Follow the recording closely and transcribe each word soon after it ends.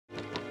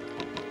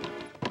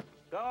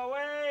Go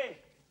away!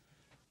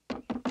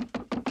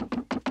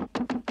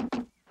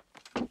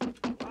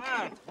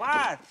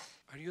 What?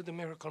 Are you the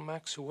Miracle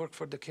Max who worked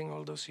for the king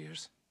all those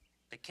years?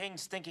 The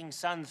king's stinking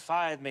son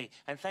fired me,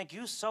 and thank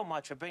you so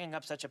much for bringing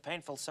up such a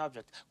painful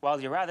subject.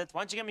 While you're at it,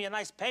 why don't you give me a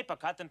nice paper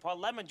cut and pour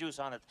lemon juice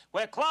on it?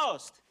 We're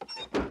closed!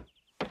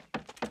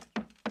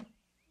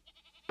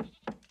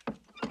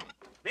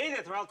 Beat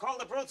it, or I'll call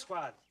the brute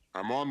squad.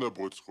 I'm on the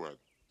brute squad.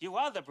 You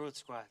are the brute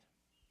squad.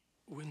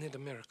 We need a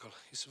miracle.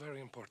 It's very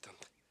important.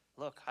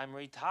 Look, I'm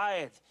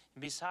retired.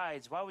 And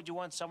besides, why would you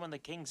want someone the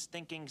king's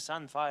stinking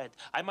son fired?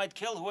 I might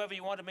kill whoever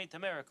you wanted me to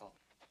miracle.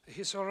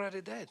 He's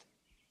already dead.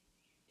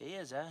 He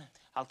is, huh?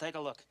 I'll take a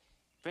look.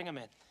 Bring him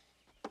in.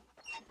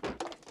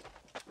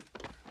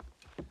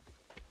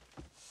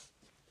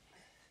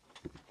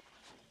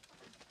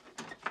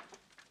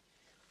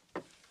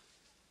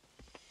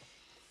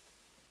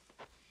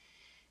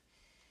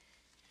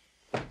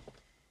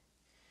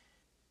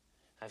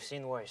 I've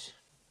seen worse.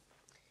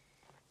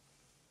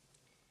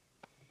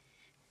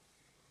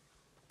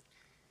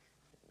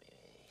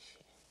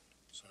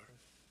 Sir?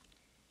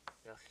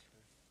 Yeah.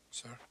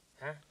 Sir?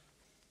 Huh?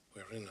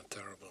 We're in a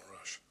terrible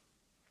rush.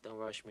 Don't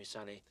rush me,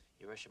 Sonny.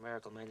 You rush a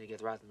miracle, man, you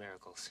get rotten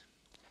miracles.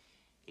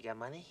 You got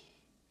money?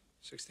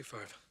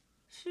 65.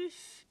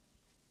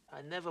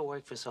 I never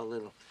worked for so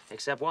little,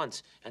 except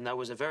once, and that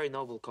was a very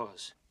noble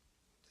cause.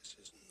 This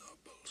is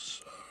noble,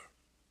 sir.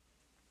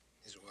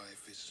 His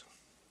wife is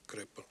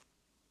crippled.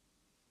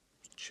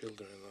 His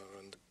children are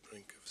on the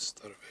brink of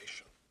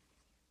starvation.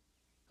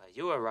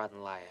 You a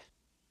rotten liar.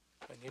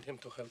 I need him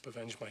to help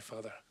avenge my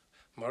father.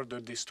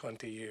 Murdered these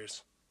 20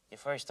 years. Your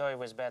first story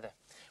was better.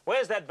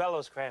 Where's that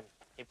bellows cram?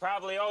 He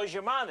probably owes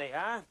you money,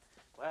 huh?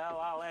 Well,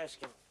 I'll ask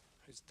him.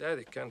 His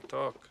daddy can't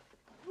talk.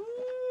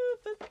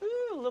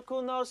 Look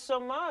who knows so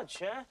much,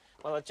 huh?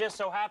 Well, it just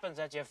so happens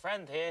that your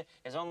friend here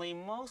is only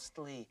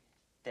mostly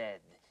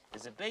dead.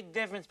 There's a big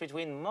difference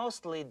between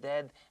mostly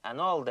dead and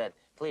all dead.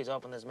 Please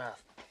open his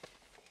mouth.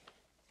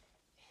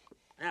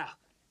 Now,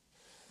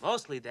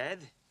 mostly dead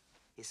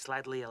is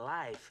slightly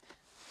alive.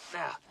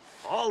 Now,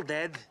 all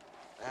dead,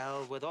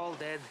 well, with all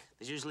dead,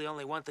 there's usually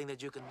only one thing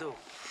that you can do.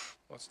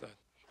 What's that?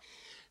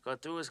 Go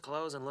through his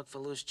clothes and look for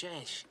loose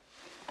change.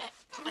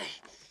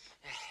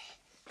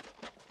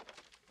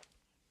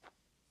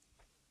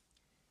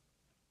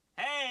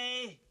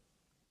 Hey!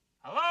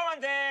 Hello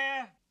in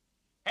there!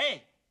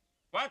 Hey,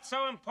 what's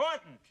so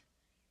important?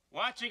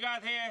 What you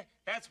got here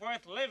that's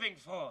worth living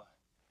for?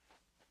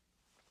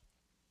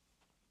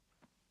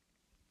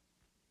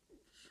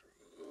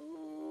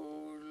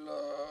 True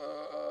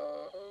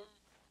love.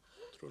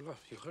 True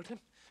love, you heard him?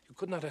 You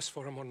could not ask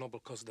for a more noble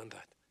cause than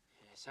that.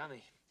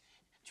 Sonny,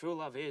 true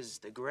love is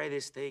the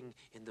greatest thing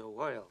in the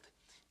world.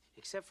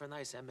 Except for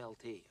nice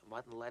MLT, a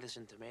mutton, lettuce,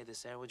 and tomato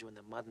sandwich when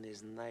the mutton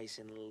is nice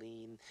and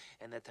lean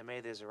and the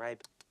tomatoes are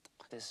ripe.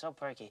 They're so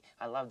perky.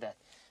 I love that.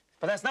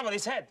 But that's not what he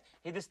said.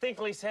 He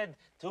distinctly said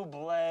to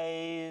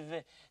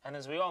blave. And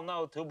as we all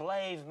know, to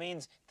blave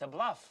means to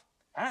bluff.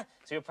 Huh?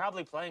 So you're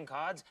probably playing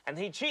cards, and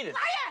he cheated.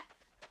 Liar!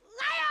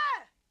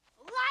 Liar!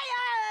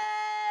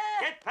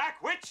 Liar! Get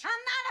back, witch! I'm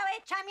not a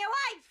witch, I'm your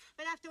wife.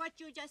 But after what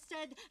you just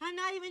said, I'm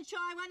not even sure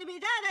I want to be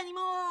that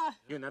anymore.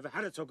 You never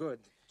had it so good.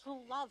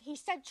 True love. He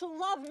said true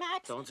love,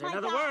 Max. Don't say My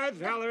another God. word,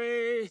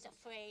 Valerie. He's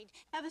afraid.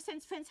 Ever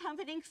since Prince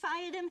Humperdinck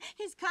fired him,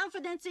 his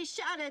confidence is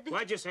shattered.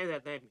 Why'd you say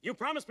that name? You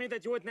promised me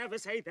that you would never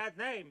say that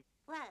name.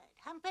 What?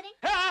 Humperdinck?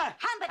 Ah!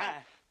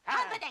 Humperdinck!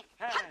 Humperdinck!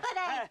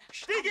 Humperdinck!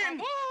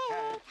 Stiegen!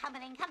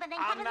 Humperdinck!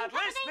 Humperdinck! I'm not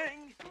Humperdinck!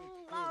 listening.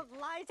 Love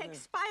lies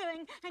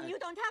expiring, and you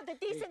don't have the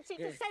decency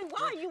to say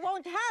why you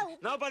won't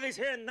help. Nobody's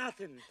hearing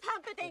nothing.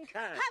 Humperdinck!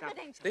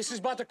 Humperdinck! This is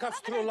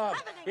Buttercup's true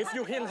love. If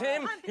you heal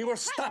him, he will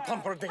stop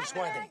Humperdinck's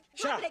wedding.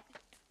 Shut up.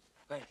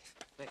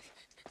 Wait.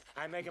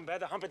 I make him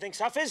better. Humperdinck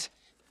suffers.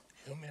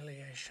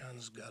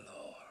 Humiliations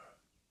galore.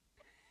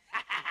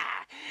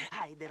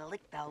 I did a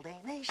lick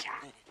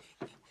Dalmatian.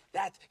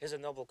 That is a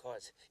noble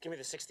cause. Give me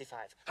the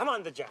 65. I'm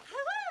on the job.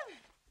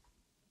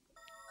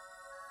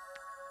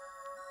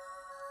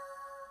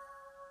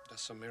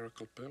 That's a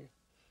miracle pill.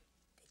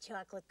 The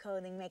chocolate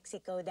coating makes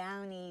it go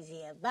down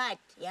easier, but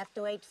you have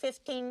to wait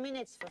 15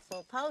 minutes for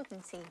full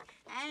potency.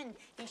 And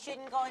you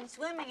shouldn't go in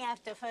swimming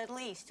after for at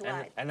least,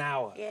 what? An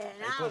hour. Yeah,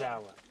 a good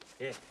hour.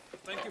 Yeah.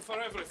 Thank you for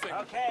everything.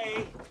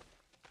 Okay.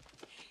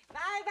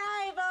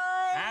 Bye-bye,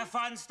 boys. Have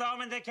fun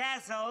storming the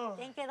castle.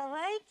 Think it'll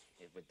work?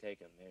 It would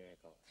take a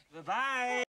miracle. Bye-bye.